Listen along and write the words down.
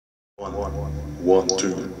One,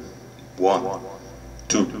 two, 1,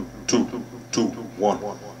 2, 2, 2, 1.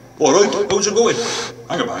 Alright, how's it going?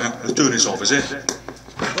 Hang on, let's turn this off, is it?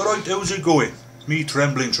 Alright, how's it going? It's me,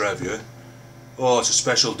 Trembling Trevor, yeah? Oh, it's a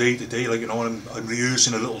special day today, like, you know, I'm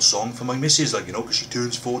rehearsing a little song for my missus, like, you know, because she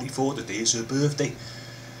turns 44 today, it's her birthday.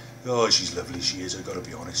 Oh, she's lovely, she is, I gotta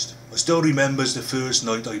be honest. I still remembers the first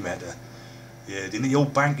night I met her. Yeah, in the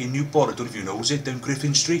old bank in Newport, I don't know if you knows it, down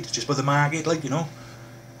Griffin Street, just by the market, like, you know.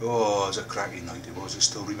 Oh, it was a cracking night it was, I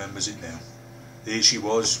still remembers it now. There she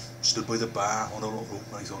was, stood by the bar on her little room,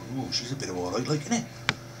 and I thought, oh, she's a bit of alright, like, innit?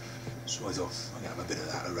 So I thought, I'm going to have a bit of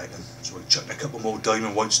that, I reckon. So I chucked a couple more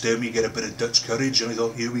diamond whites down me, get a bit of Dutch courage, and I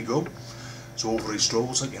thought, here we go. So over he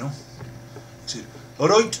strolls, like, you know. I said,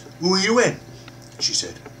 alright, who are you in? She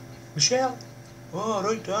said, Michelle. Oh,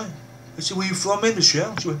 alright, aye. I said, where you from in,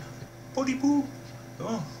 Michelle? She went, Pontypool.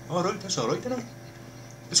 Oh, alright, that's alright, then. I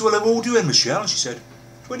said, well, how old are you in, Michelle? And she said,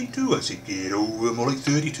 22. I said, get over, more like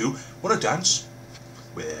 32. Want to dance?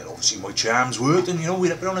 Well, obviously my charms worked, and, you know, we'd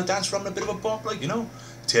have been on a dance from a bit of a pop, like, you know.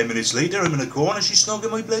 10 minutes later, I'm in the corner, she's snogging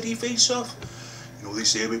my bloody face off. You know, they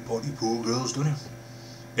say about Pontypool girls, don't you?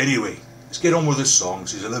 Anyway, let's get on with this song.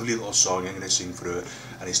 It's a lovely little song I'm going to sing for her,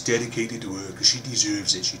 and it's dedicated to her, because she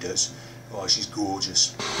deserves it, she does. Oh, she's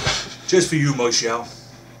gorgeous. Just for you, Michelle.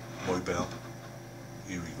 My belle.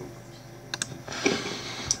 Here we go.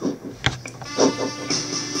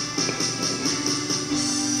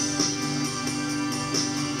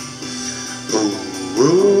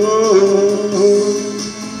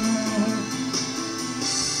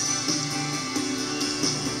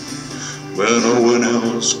 When no one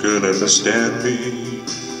else can understand me,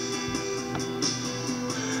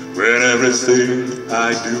 when everything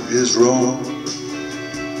I do is wrong,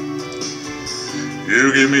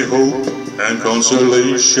 you give me hope and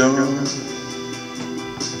consolation.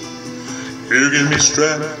 You give me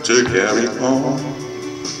strength to carry on,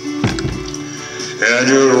 and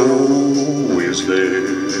you're always there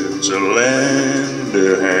to lend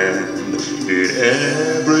a hand in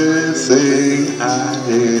everything I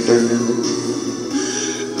do.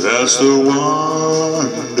 That's the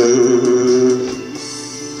wonder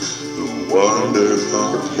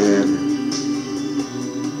of Him.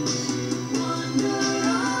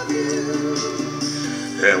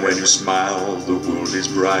 And when you smile, the world is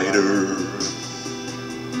brighter.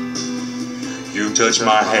 You touch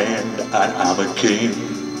my hand, and I'm a king.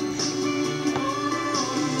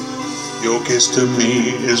 Your kiss to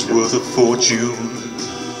me is worth a fortune.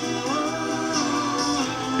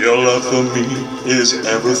 Your love for me is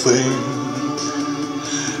everything.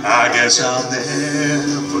 I guess I'll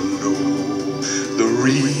never know the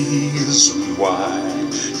reason why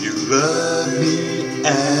you love me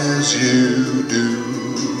as you do.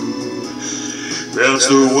 That's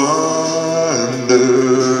the wonder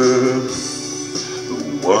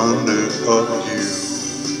of you.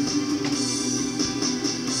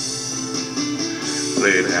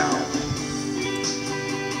 Play it now.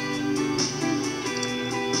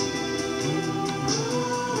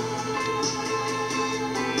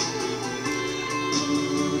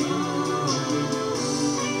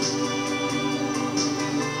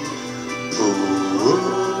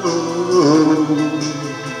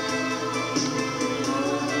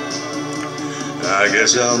 I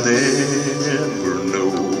guess I'll never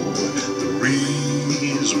know the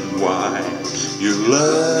reason why you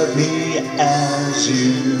love me as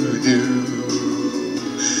you do.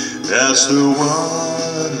 That's the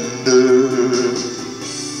wonder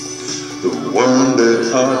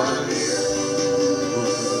of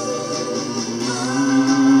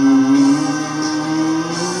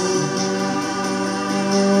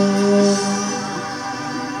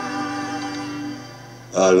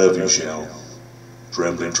I love you, Shell.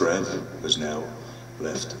 Trembling Trev has now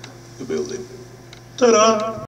left the building. Ta-da!